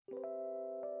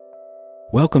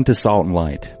Welcome to Salt and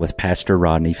Light with Pastor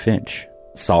Rodney Finch.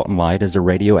 Salt and Light is a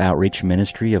radio outreach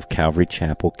ministry of Calvary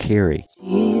Chapel Cary.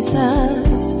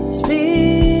 Jesus,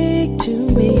 speak to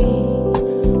me.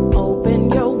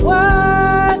 Open your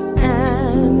word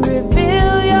and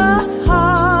reveal your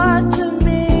heart to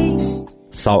me.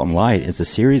 Salt and Light is a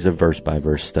series of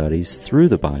verse-by-verse studies through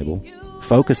the Bible,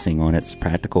 focusing on its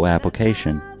practical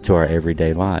application to our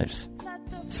everyday lives.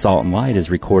 Salt and Light is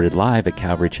recorded live at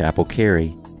Calvary Chapel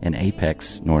Cary in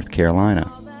Apex, North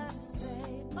Carolina.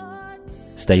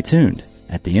 Stay tuned.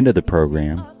 At the end of the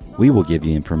program, we will give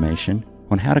you information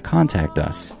on how to contact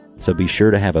us, so be sure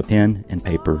to have a pen and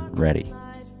paper ready.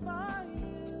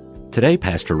 Today,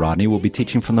 Pastor Rodney will be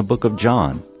teaching from the book of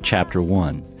John, chapter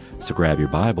 1, so grab your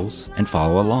Bibles and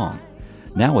follow along.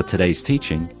 Now with today's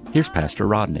teaching, here's Pastor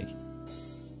Rodney.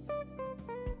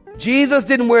 Jesus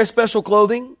didn't wear special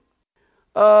clothing.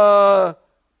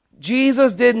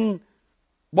 Jesus didn't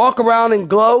walk around and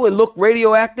glow and look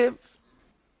radioactive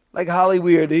like Holly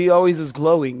Weird. He always is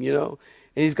glowing, you know.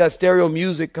 And he's got stereo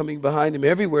music coming behind him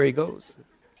everywhere he goes.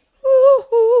 Ooh,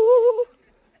 ooh,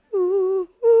 ooh,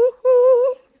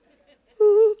 ooh,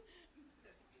 ooh,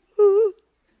 ooh.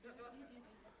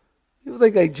 You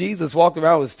think like Jesus walked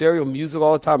around with stereo music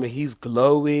all the time and he's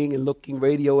glowing and looking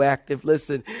radioactive.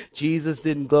 Listen, Jesus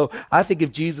didn't glow. I think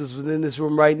if Jesus was in this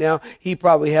room right now, he'd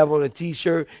probably have on a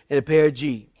t-shirt and a pair of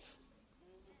jeans.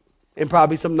 And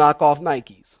probably some knockoff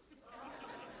Nikes.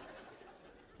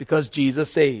 Because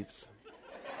Jesus saves.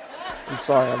 I'm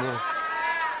sorry,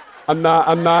 I'm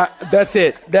not, that's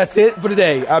it. That's it for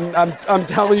today. I'm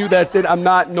telling you that's it. I'm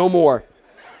not, no more.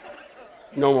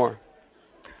 No more.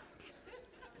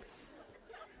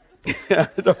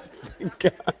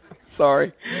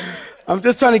 Sorry. I'm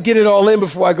just trying to get it all in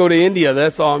before I go to India.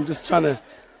 That's all. I'm just trying to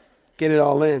get it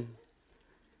all in.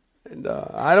 And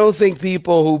I don't think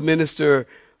people who minister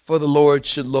for the Lord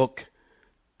should look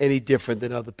any different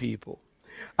than other people.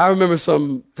 I remember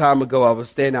some time ago, I was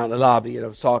standing out in the lobby and I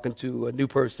was talking to a new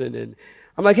person and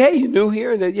I'm like, hey, you new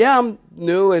here? And yeah, I'm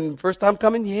new and first time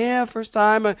coming? Yeah, first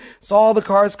time. I saw all the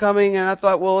cars coming and I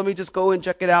thought, well, let me just go and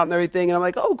check it out and everything. And I'm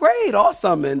like, oh, great,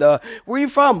 awesome. And where are you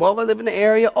from? Well, I live in the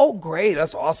area. Oh, great,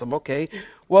 that's awesome. Okay.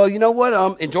 Well, you know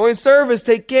what? Enjoy service,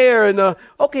 take care. And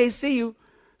okay, see you.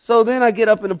 So then I get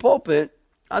up in the pulpit.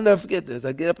 I'll never forget this.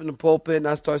 I get up in the pulpit and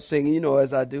I start singing, you know,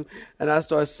 as I do. And I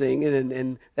start singing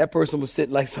and that person was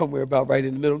sitting like somewhere about right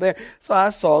in the middle there. So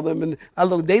I saw them and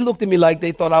they looked at me like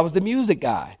they thought I was the music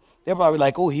guy. They're probably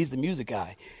like, oh, he's the music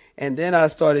guy. And then I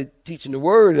started teaching the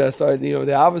word. I started, you know,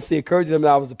 they obviously encouraged them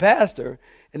that I was a pastor.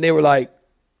 And they were like,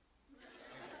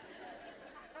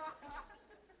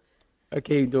 I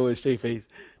can't do it straight face.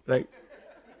 Like,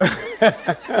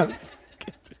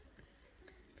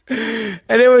 and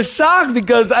they were shocked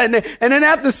because, and then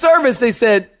after service, they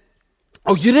said,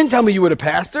 oh, you didn't tell me you were the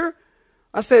pastor?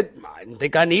 I said, I didn't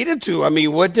think I needed to. I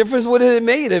mean, what difference would it have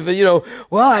made if, you know,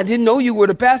 well, I didn't know you were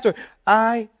the pastor.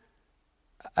 I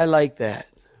like that.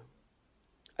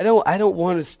 I don't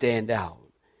want to stand out.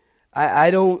 I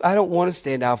don't want to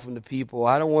stand out from the people.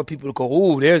 I don't want people to go,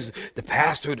 oh, there's the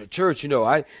pastor of the church. You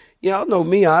know, y'all know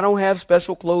me. I don't have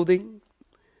special clothing.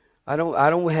 I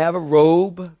don't have a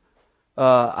robe.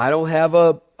 I don't have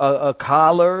a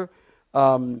collar.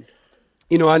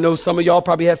 You know, I know some of y'all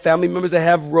probably have family members that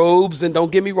have robes, and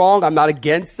don't get me wrong, I'm not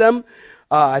against them.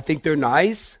 I think they're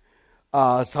nice.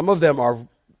 Some of them are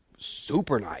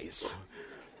super nice.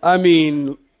 I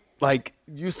mean, like,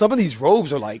 some of these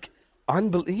robes are like,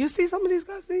 you see some of these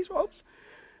guys in these robes?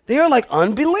 They are like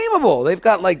unbelievable. They've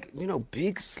got like, you know,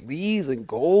 big sleeves and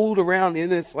gold around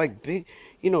in this like big,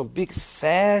 you know, big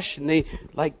sash, and they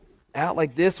like, out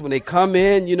like this when they come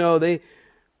in, you know, they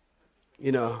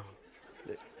have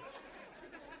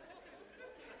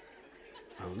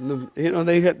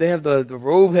the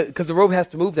robe because the robe has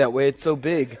to move that way. It's so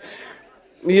big,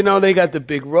 you know. They got the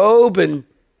big robe, and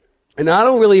I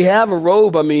don't really have a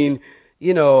robe. I mean,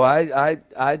 you know, I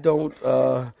don't.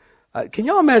 Can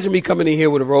y'all imagine me coming in here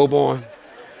with a robe on?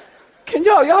 Can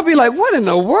y'all be like, what in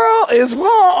the world is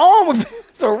wrong with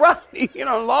Pastor Rodney? You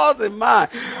know, lost in mind.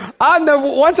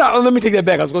 One time, let me take that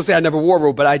back. I was going to say I never wore a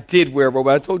robe, but I did wear a robe.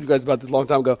 I told you guys about this a long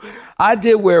time ago. I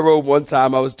did wear a robe one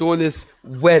time. I was doing this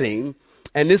wedding,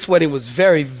 and this wedding was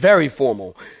very, very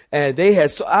formal. And they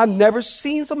had, I've never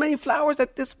seen so many flowers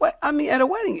at at a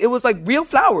wedding. It was like real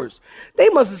flowers. They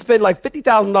must have spent like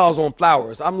 $50,000 on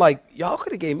flowers. I'm like, y'all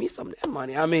could have gave me some of that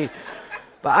money. I mean,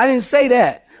 but I didn't say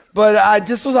that. But I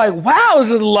just was like, wow, this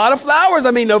is a lot of flowers.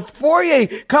 I mean, the foyer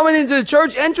coming into the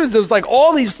church entrance, there was like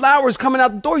all these flowers coming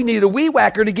out the door. You needed a weed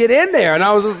whacker to get in there. And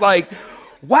I was just like,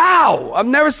 wow, I've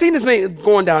never seen this many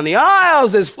going down the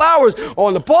aisles. There's flowers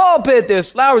on the pulpit. There's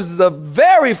flowers. It's a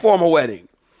very formal wedding.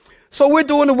 So we're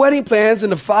doing the wedding plans,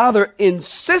 and the father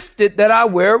insisted that I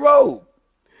wear a robe.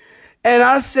 And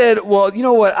I said, well, you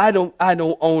know what? I don't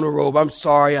own a robe. I'm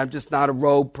sorry. I'm just not a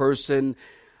robe person.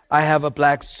 I have a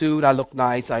black suit. I look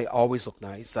nice. I always look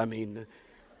nice. I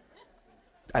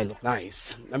look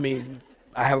nice.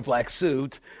 I have a black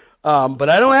suit. But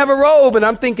I don't have a robe. And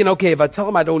I'm thinking, okay, if I tell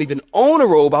him I don't even own a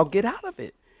robe, I'll get out of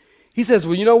it. He says,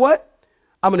 well, you know what?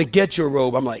 I'm going to get you a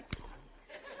robe. I'm like,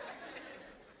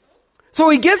 so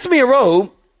he gets me a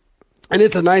robe. And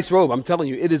it's a nice robe. I'm telling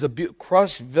you, it is a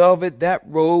crushed velvet. That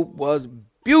robe was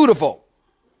beautiful.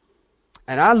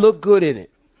 And I look good in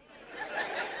it.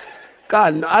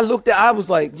 God, I was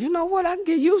like, you know what? I can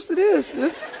get used to this.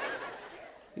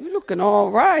 You're looking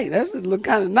all right. That's look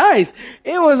kind of nice.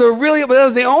 But that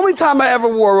was the only time I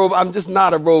ever wore a robe. I'm just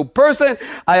not a robe person.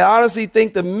 I honestly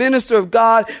think the minister of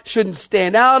God shouldn't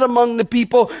stand out among the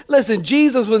people. Listen,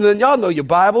 Jesus was y'all know your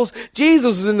Bibles.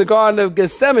 Jesus was in the Garden of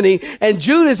Gethsemane, and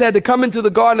Judas had to come into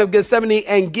the Garden of Gethsemane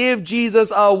and give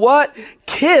Jesus a what?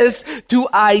 Kiss to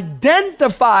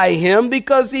identify him,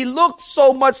 because he looked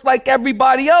so much like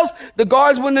everybody else. The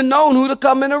guards wouldn't have known who to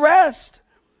come and arrest.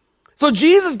 So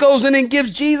Jesus goes in and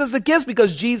gives Jesus a kiss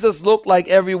because Jesus looked like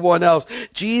everyone else.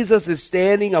 Jesus is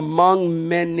standing among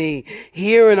many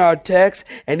here in our text,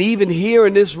 and even here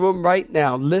in this room right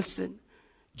now. Listen,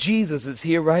 Jesus is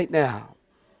here right now.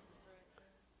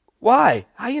 Why?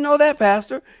 How you know that,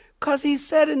 Pastor? Because he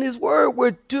said in his word,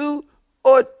 where 2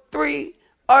 or 3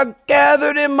 are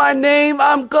gathered in my name,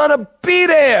 I'm going to be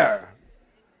there.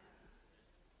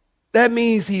 That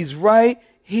means he's right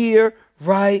here,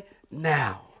 right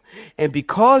now. And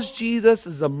because Jesus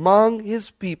is among his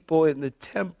people in the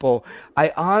temple,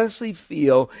 I honestly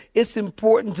feel it's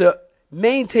important to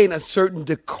maintain a certain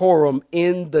decorum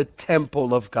in the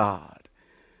temple of God.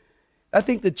 I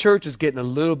think the church is getting a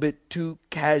little bit too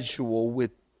casual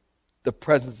with the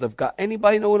presence of God.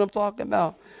 Anybody know what I'm talking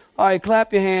about? All right,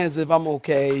 clap your hands if I'm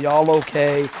okay. Y'all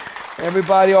okay?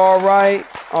 Everybody all right?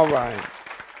 All right.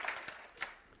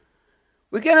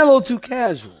 We're getting a little too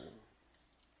casual.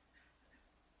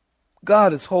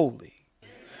 God is holy.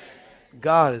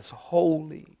 God is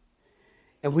holy.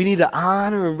 And we need to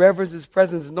honor and reverence his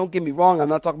presence. And don't get me wrong, I'm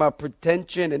not talking about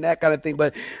pretension and that kind of thing,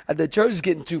 but the church is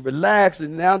getting too relaxed.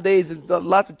 And nowadays, there's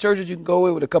lots of churches you can go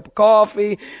in with a cup of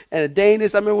coffee and a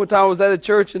Danish. I remember one time I was at a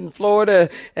church in Florida,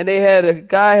 and they had a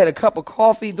guy had a cup of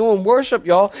coffee doing worship,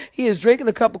 y'all. He is drinking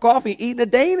a cup of coffee, eating a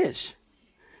Danish,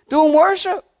 doing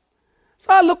worship. So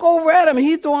I look over at him, and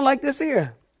he's doing like this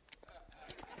here.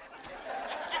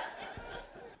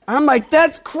 I'm like,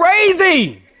 that's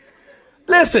crazy.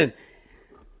 Listen,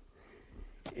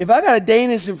 if I got a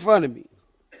Danish in front of me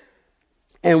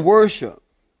and worship,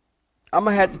 I'm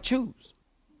going to have to choose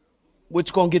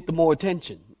which going to get the more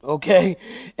attention, okay?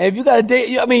 And if you got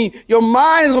your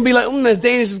mind is going to be like, this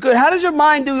Danish is good. How does your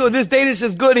mind do this Danish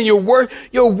is good and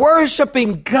you're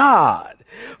worshiping God?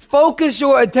 Focus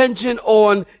your attention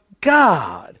on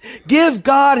God. Give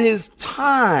God his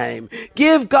time.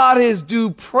 Give God his due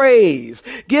praise.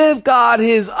 Give God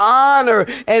his honor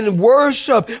and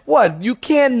worship. What? You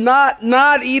cannot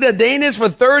not eat a Danish for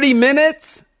 30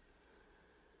 minutes?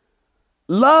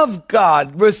 Love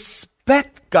God.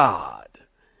 Respect God.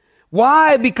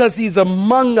 Why? Because he's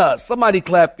among us. Somebody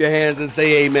clap your hands and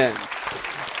say amen.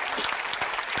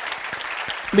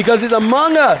 Because he's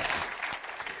among us.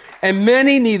 And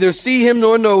many neither see him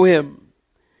nor know him.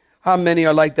 How many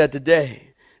are like that today?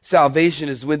 Salvation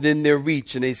is within their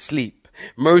reach and they sleep.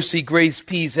 Mercy, grace,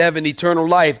 peace, heaven, eternal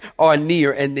life are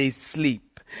near and they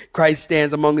sleep. Christ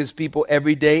stands among his people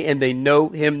every day and they know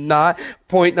him not.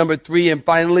 Point number 3, and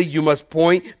finally, you must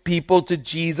point people to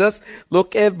Jesus.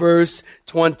 Look at verse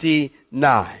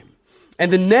 29.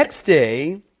 And the next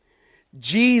day,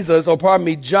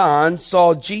 John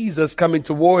saw Jesus coming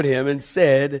toward him and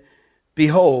said,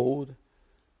 behold,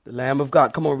 the Lamb of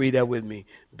God. Come on, read that with me.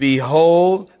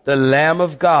 Behold, the Lamb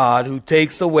of God who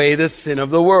takes away the sin of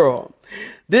the world.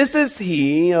 This is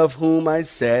he of whom I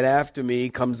said, after me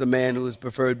comes a man who is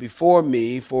preferred before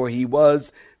me, for he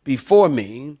was before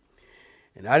me,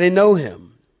 and I didn't know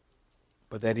him,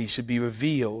 but that he should be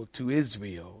revealed to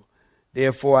Israel.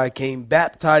 Therefore I came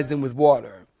baptizing with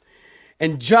water.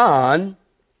 And John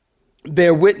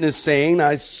bare witness, saying,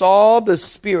 I saw the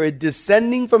Spirit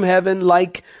descending from heaven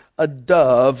like a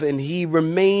dove, and he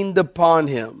remained upon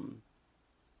him.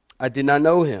 I did not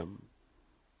know him,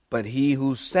 but he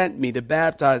who sent me to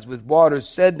baptize with water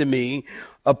said to me,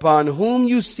 upon whom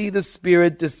you see the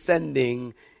Spirit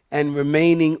descending and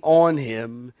remaining on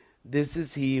him, this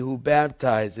is he who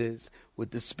baptizes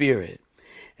with the Spirit.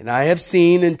 And I have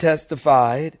seen and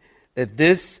testified that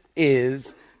this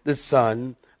is the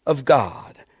Son of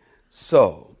God.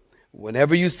 So,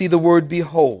 whenever you see the word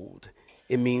behold,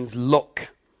 it means look,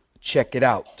 check it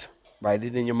out. Write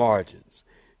it in your margins.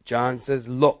 John says,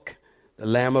 look, the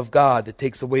Lamb of God that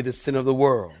takes away the sin of the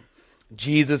world.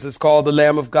 Jesus is called the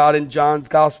Lamb of God in John's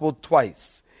Gospel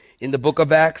twice. In the book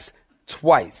of Acts,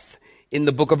 twice. In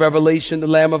the book of Revelation, the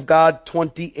Lamb of God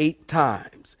 28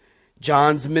 times.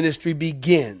 John's ministry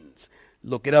begins.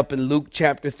 Look it up in Luke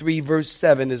chapter 3, verse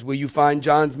 7 is where you find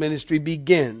John's ministry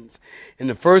begins. And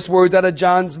the first words out of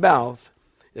John's mouth,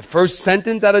 the first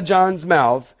sentence out of John's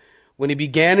mouth when he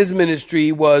began his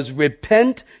ministry was,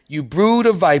 repent, you brood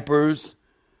of vipers.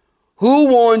 Who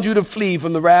warned you to flee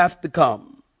from the wrath to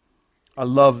come? I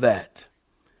love that.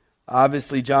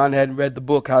 Obviously, John hadn't read the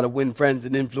book, How to Win Friends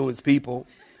and Influence People.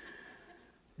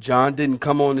 John didn't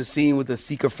come on the scene with a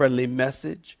seeker-friendly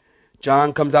message.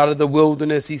 John comes out of the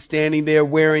wilderness. He's standing there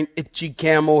wearing itchy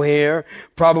camel hair,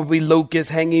 probably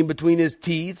locusts hanging between his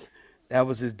teeth. That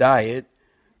was his diet.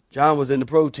 John was into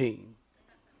protein.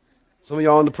 Some of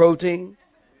y'all on the protein?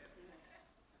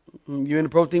 You in the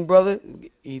protein, brother?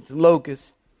 Eat some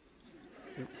locusts.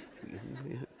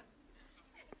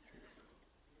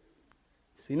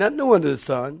 See, nothing new under the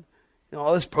sun. You know,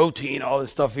 all this protein, all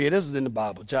this stuff here, this was in the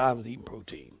Bible. John was eating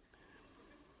protein.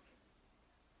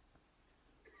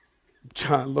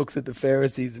 John looks at the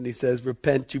Pharisees and he says,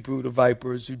 repent, you brood of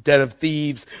vipers, you den of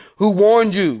thieves, who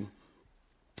warned you?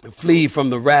 Flee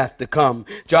from the wrath to come.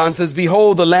 John says,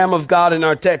 behold the Lamb of God in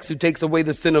our text who takes away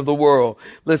the sin of the world.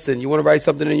 Listen, you want to write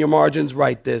something in your margins?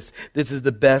 Write this. This is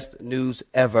the best news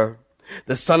ever.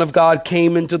 The Son of God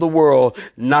came into the world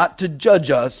not to judge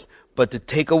us, but to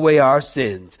take away our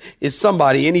sins. Is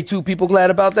somebody, any two people glad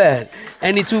about that?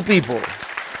 Any two people?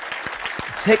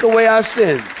 Take away our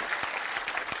sins.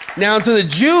 Now to the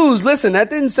Jews, listen, that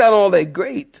didn't sound all that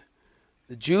great.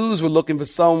 The Jews were looking for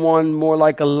someone more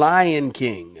like a lion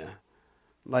king,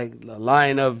 like the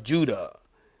Lion of Judah.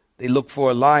 They looked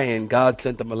for a lion. God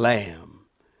sent them a lamb.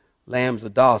 Lambs are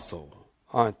docile,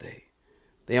 aren't they?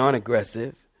 They aren't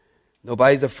aggressive.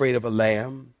 Nobody's afraid of a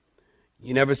lamb.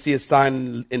 You never see a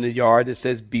sign in the yard that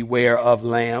says, beware of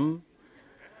lamb.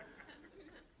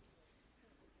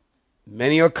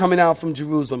 Many are coming out from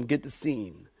Jerusalem. Get the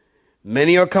scene.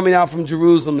 Many are coming out from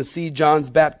Jerusalem to see John's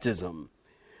baptism.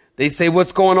 They say,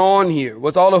 what's going on here?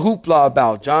 What's all the hoopla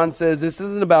about? John says, this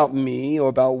isn't about me or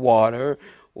about water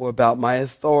or about my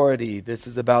authority. This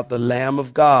is about the Lamb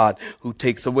of God who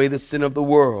takes away the sin of the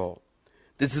world.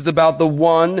 This is about the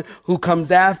one who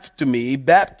comes after me,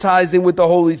 baptizing with the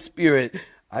Holy Spirit.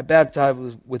 I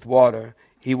baptize with water.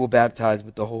 He will baptize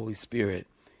with the Holy Spirit.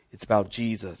 It's about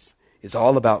Jesus. It's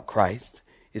all about Christ.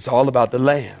 It's all about the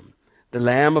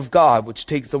Lamb of God, which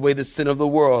takes away the sin of the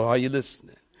world. Are you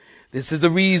listening? This is the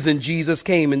reason Jesus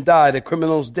came and died a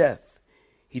criminal's death.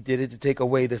 He did it to take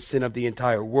away the sin of the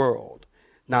entire world,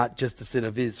 not just the sin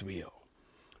of Israel.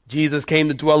 Jesus came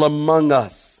to dwell among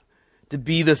us, to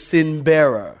be the sin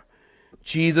bearer.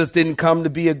 Jesus didn't come to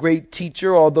be a great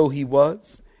teacher, although he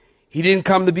was. He didn't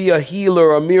come to be a healer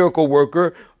or a miracle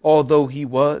worker, although he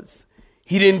was.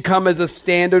 He didn't come as a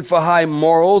standard for high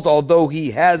morals, although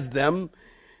he has them.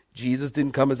 Jesus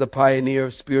didn't come as a pioneer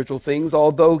of spiritual things,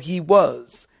 although he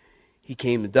was. He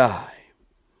came to die.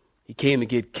 He came to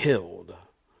get killed.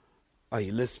 Are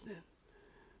you listening?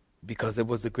 Because it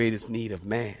was the greatest need of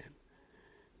man.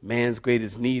 Man's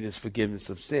greatest need is forgiveness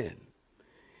of sin.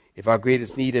 If our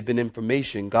greatest need had been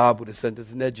information, God would have sent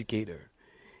us an educator.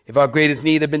 If our greatest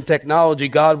need had been technology,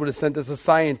 God would have sent us a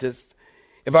scientist.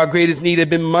 If our greatest need had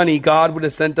been money, God would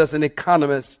have sent us an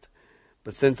economist.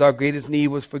 But since our greatest need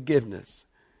was forgiveness,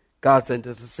 God sent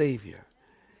us a Savior.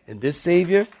 And this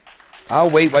Savior, I'll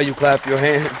wait while you clap your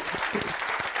hands.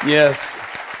 Yes.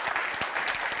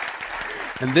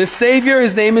 And this Savior,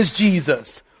 his name is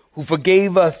Jesus, who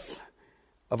forgave us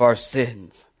of our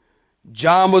sins.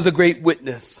 John was a great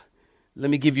witness. Let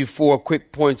me give you 4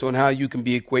 quick points on how you can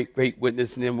be a great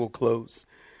witness, and then we'll close.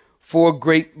 4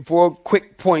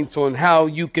 quick points on how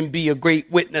you can be a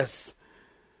great witness.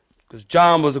 Because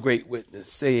John was a great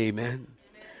witness. Say amen.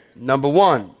 Number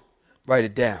 1, write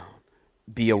it down.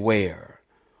 Be aware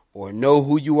or know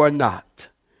who you are not.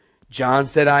 John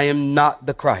said, I am not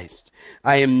the Christ.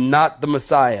 I am not the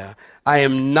Messiah. I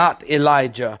am not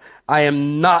Elijah. I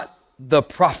am not the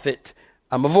prophet.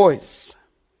 I'm a voice.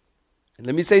 And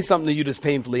let me say something to you that's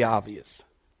painfully obvious.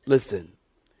 Listen,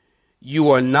 you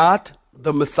are not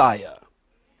the Messiah.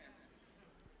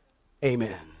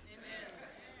 Amen.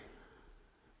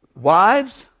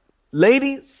 Wives,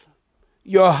 ladies,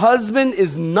 your husband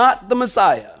is not the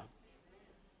Messiah.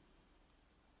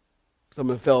 Some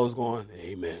of the fellows going,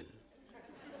 amen.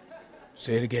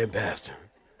 Say it again, Pastor.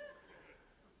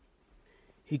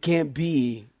 He can't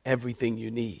be everything you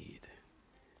need.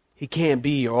 He can't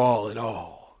be your all in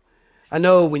all. I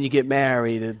know when you get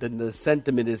married, the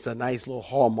sentiment is a nice little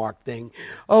hallmark thing.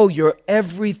 Oh, you're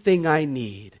everything I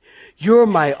need. You're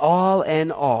my all and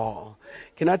all.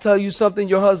 Can I tell you something?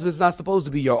 Your husband's not supposed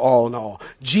to be your all in all.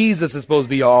 Jesus is supposed to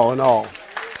be your all in all.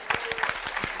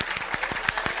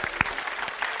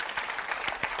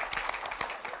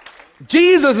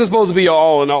 Jesus is supposed to be your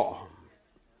all in all.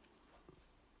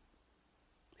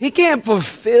 He can't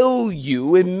fulfill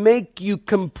you and make you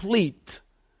complete.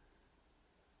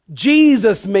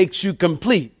 Jesus makes you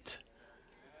complete.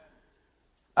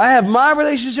 I have my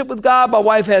relationship with God. My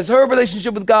wife has her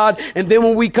relationship with God. And then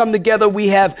when we come together, we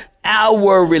have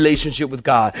our relationship with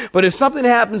God. But if something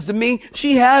happens to me,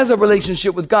 she has a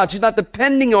relationship with God. She's not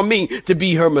depending on me to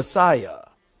be her Messiah.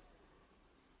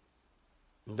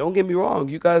 Don't get me wrong.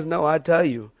 You guys know, I tell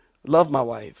you, I love my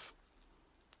wife.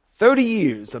 30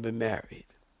 years I've been married.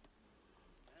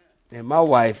 And my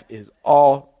wife is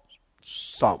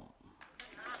awesome.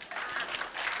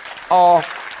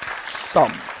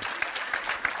 Awesome.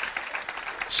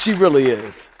 She really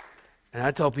is. And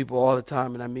I tell people all the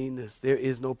time, and I mean this, there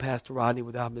is no Pastor Rodney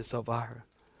without Miss Elvira.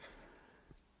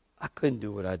 I couldn't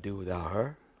do what I do without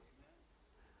her.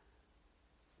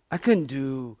 I couldn't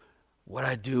do what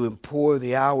I do and pour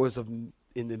the hours in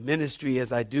the ministry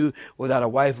as I do without a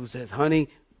wife who says, honey,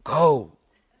 go.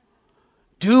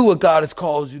 Do what God has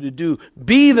called you to do.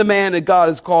 Be the man that God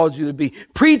has called you to be.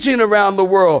 Preaching around the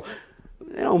world.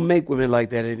 They don't make women like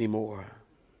that anymore.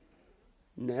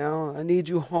 Now, I need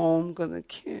you home because of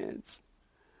kids.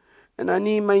 And I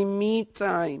need my me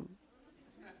time.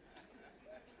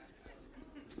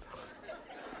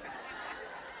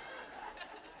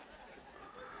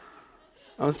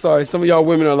 I'm sorry, some of y'all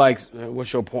women are like,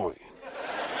 what's your point?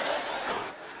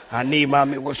 I need my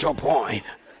me, what's your point?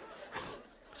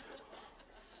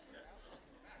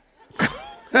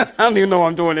 I don't even know why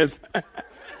I'm doing this.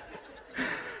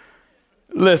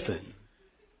 Listen.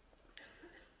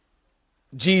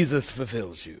 Jesus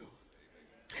fulfills you.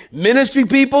 Ministry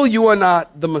people, you are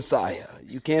not the Messiah.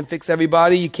 You can't fix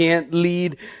everybody. You can't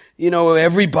lead,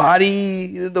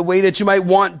 everybody the way that you might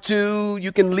want to.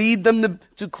 You can lead them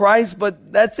to Christ,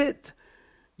 but that's it.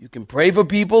 You can pray for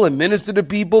people and minister to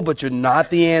people, but you're not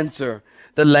the answer.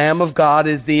 The Lamb of God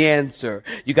is the answer.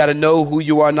 You got to know who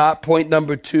you are not. Point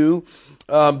number 2.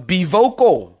 Be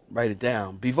vocal. Write it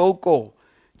down. Be vocal.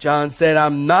 John said,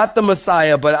 I'm not the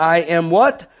Messiah, but I am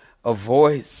what? A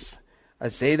voice. I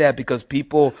say that because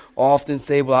people often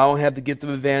say, well, I don't have the gift of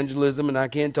evangelism and I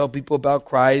can't tell people about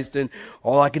Christ and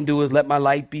all I can do is let my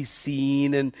light be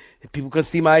seen and people can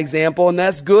see my example, and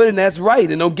that's good and that's right.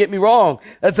 And don't get me wrong,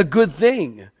 that's a good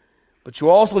thing. But you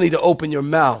also need to open your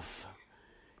mouth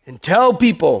and tell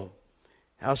people,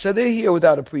 how shall they hear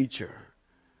without a preacher?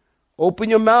 Open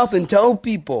your mouth and tell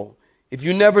people. If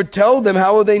you never tell them,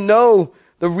 how will they know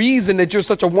the reason that you're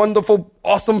such a wonderful,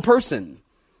 awesome person?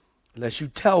 Unless you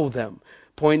tell them.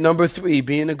 Point number 3,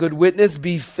 being a good witness,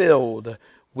 be filled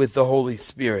with the Holy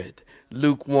Spirit.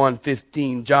 Luke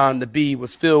 1:15, John the Bee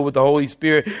was filled with the Holy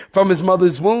Spirit from his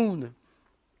mother's womb.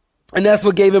 And that's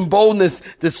what gave him boldness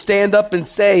to stand up and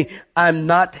say, I'm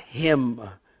not him.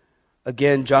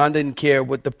 Again, John didn't care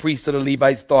what the priests or the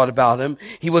Levites thought about him.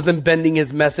 He wasn't bending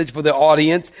his message for the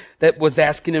audience that was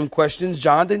asking him questions.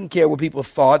 John didn't care what people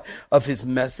thought of his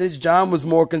message. John was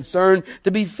more concerned to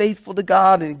be faithful to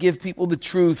God and give people the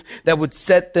truth that would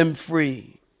set them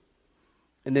free.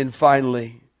 And then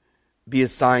finally, be a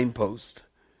signpost.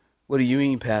 What do you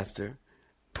mean, Pastor?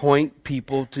 Point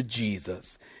people to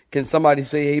Jesus. Can somebody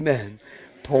say amen?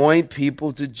 Point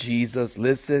people to Jesus.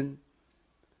 Listen.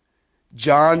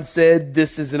 John said,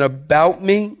 this isn't about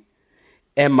me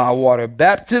and my water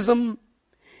baptism.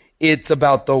 It's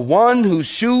about the one whose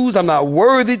shoes I'm not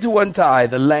worthy to untie,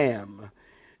 the Lamb.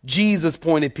 Jesus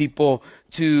pointed people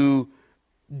to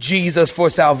Jesus for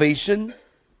salvation.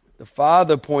 The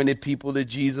Father pointed people to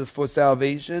Jesus for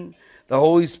salvation. The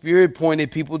Holy Spirit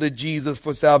pointed people to Jesus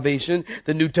for salvation.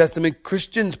 The New Testament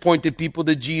Christians pointed people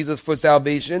to Jesus for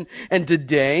salvation. And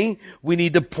today, we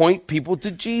need to point people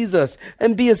to Jesus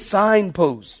and be a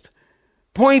signpost.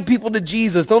 Point people to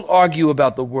Jesus. Don't argue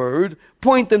about the word.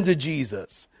 Point them to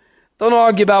Jesus. Don't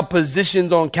argue about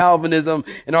positions on Calvinism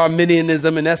and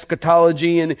Arminianism and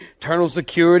eschatology and eternal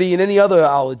security and any other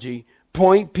ology.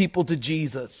 Point people to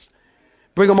Jesus.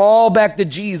 Bring them all back to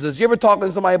Jesus. You ever talk to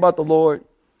somebody about the Lord?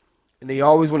 And they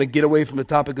always want to get away from the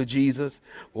topic of Jesus.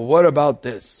 Well, what about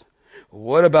this?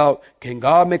 What about, can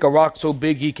God make a rock so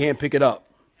big he can't pick it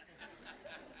up?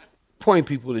 Point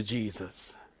people to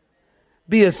Jesus.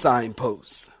 Be a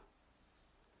signpost.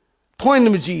 Point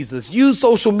them to Jesus. Use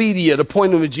social media to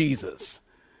point them to Jesus.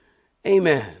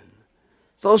 Amen.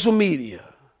 Social media.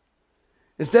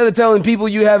 Instead of telling people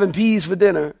you having peas for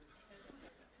dinner,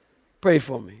 pray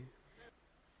for me.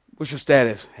 What's your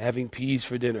status? Having peas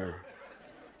for dinner.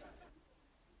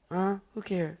 Huh? Who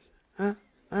cares? Huh?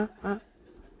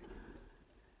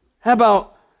 How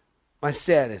about my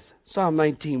status? Psalm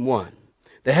 19:1.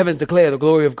 The heavens declare the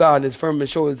glory of God, and his firmament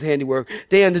shows his handiwork.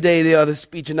 Day unto day they utter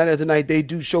speech, and night unto night they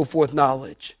do show forth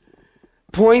knowledge.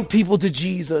 Point people to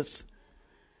Jesus.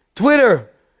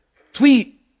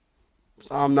 Tweet.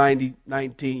 Psalm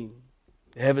 19.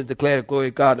 The heavens declare the glory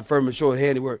of God, and the firmament shows his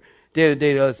handiwork. Day to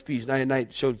day they utter speech, night and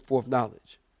night shows forth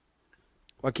knowledge.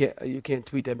 You can't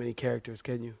tweet that many characters,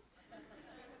 can you?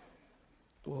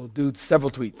 Well, do several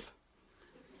tweets.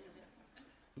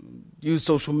 Use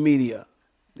social media.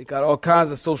 They got all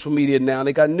kinds of social media now.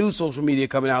 They got new social media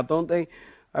coming out, don't they?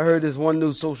 I heard this one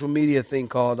new social media thing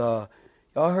called, y'all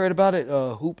heard about it?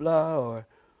 Hoopla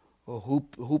or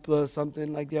Hoopla or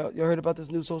something like that. Y'all heard about this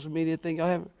new social media thing? Y'all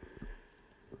haven't?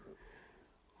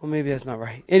 Well, maybe that's not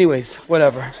right. Anyways,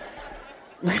 whatever.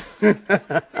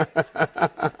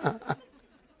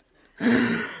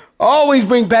 Always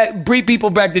bring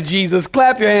people back to Jesus.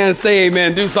 Clap your hands, say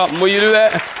amen. Do something. Will you do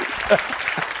that?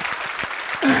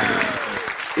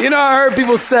 You know, I heard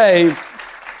people say,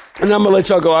 and I'm going to let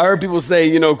y'all go. I heard people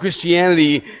say,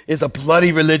 Christianity is a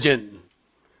bloody religion.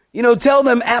 Tell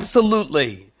them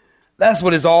absolutely. That's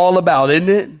what it's all about, isn't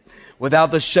it? Without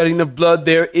the shedding of blood,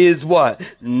 there is what?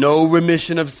 No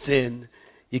remission of sin.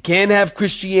 You can't have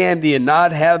Christianity and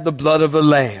not have the blood of the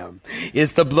Lamb.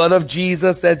 It's the blood of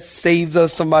Jesus that saves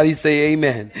us. Somebody say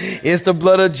amen. It's the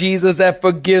blood of Jesus that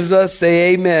forgives us.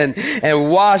 Say amen. And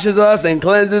washes us and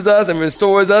cleanses us and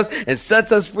restores us and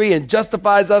sets us free and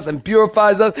justifies us and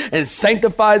purifies us and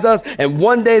sanctifies us. And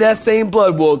one day that same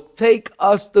blood will take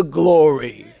us to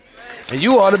glory. And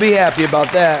you ought to be happy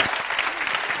about that.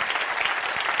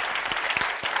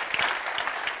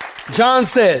 John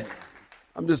said,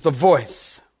 I'm just a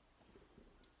voice.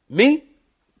 Me?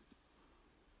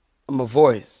 I'm a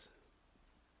voice.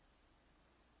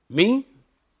 Me?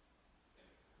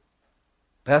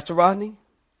 Pastor Rodney?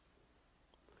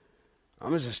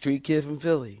 I'm just a street kid from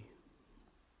Philly.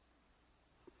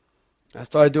 I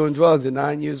started doing drugs at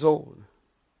 9 years old.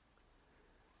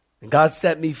 And God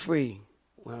set me free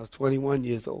when I was 21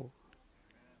 years old.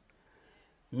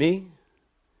 Me?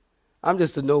 I'm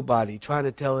just a nobody trying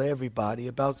to tell everybody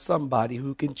about somebody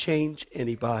who can change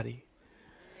anybody.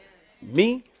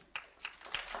 Me?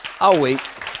 I'll wait.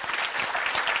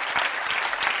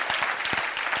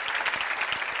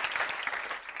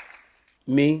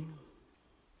 Me?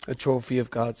 A trophy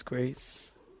of God's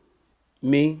grace.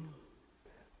 Me?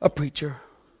 A preacher.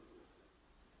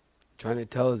 Trying to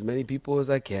tell as many people as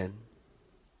I can.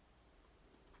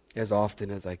 As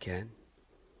often as I can.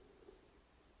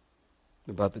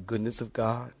 About the goodness of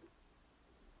God.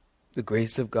 The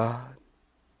grace of God.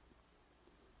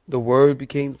 The Word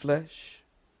became flesh.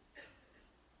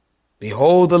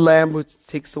 Behold the Lamb which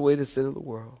takes away the sin of the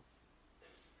world.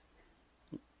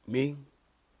 Me?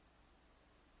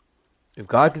 If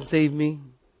God can save me,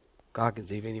 God can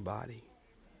save anybody.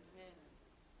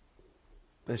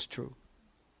 That's true.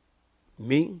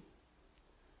 Me?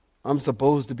 I'm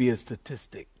supposed to be a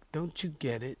statistic. Don't you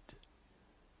get it?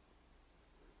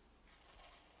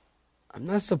 I'm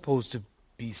not supposed to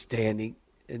be standing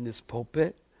in this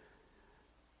pulpit.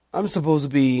 I'm supposed to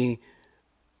be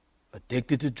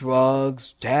addicted to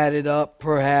drugs, tatted up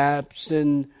perhaps,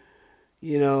 and,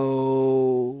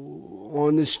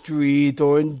 on the street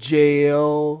or in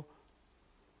jail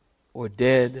or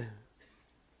dead.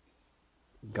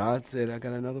 God said, I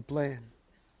got another plan.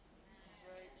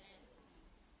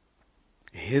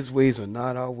 His ways are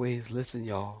not our ways. Listen,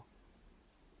 y'all.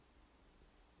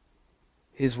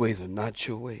 His ways are not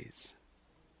your ways.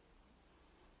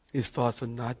 His thoughts are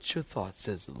not your thoughts,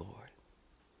 says the Lord.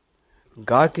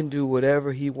 God can do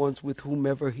whatever he wants with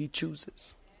whomever he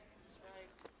chooses.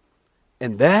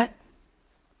 And that,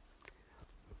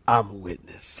 I'm a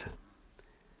witness.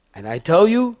 And I tell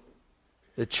you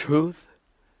the truth,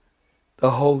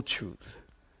 the whole truth,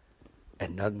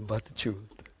 and nothing but the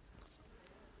truth.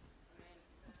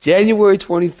 January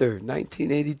 23rd,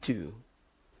 1982,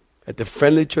 at the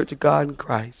Friendly Church of God in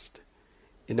Christ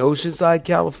in Oceanside,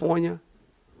 California,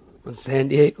 on San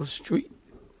Diego Street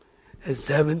at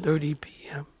 7:30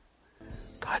 p.m.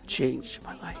 God changed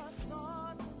my life.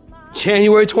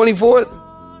 January 24th,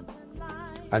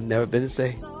 I've never been the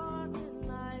same.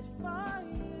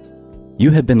 You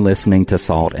have been listening to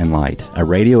Salt and Light, a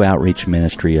radio outreach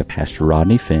ministry of Pastor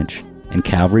Rodney Finch and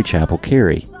Calvary Chapel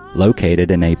Cary,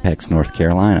 located in Apex, North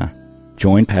Carolina.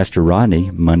 Join Pastor Rodney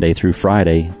Monday through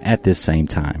Friday at this same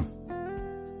time.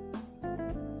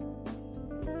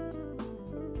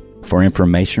 For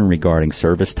information regarding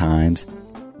service times,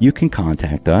 you can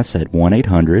contact us at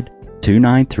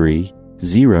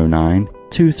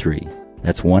 1-800-293-0923.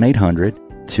 That's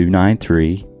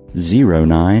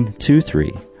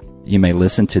 1-800-293-0923. You may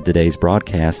listen to today's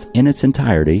broadcast in its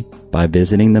entirety by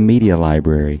visiting the media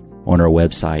library on our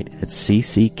website at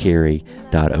cccary.org.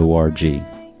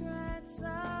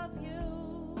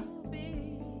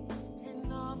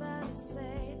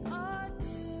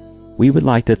 We would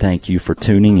like to thank you for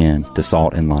tuning in to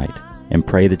Salt and Light and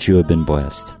pray that you have been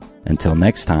blessed. Until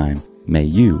next time, may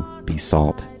you be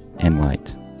salt and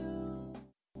light.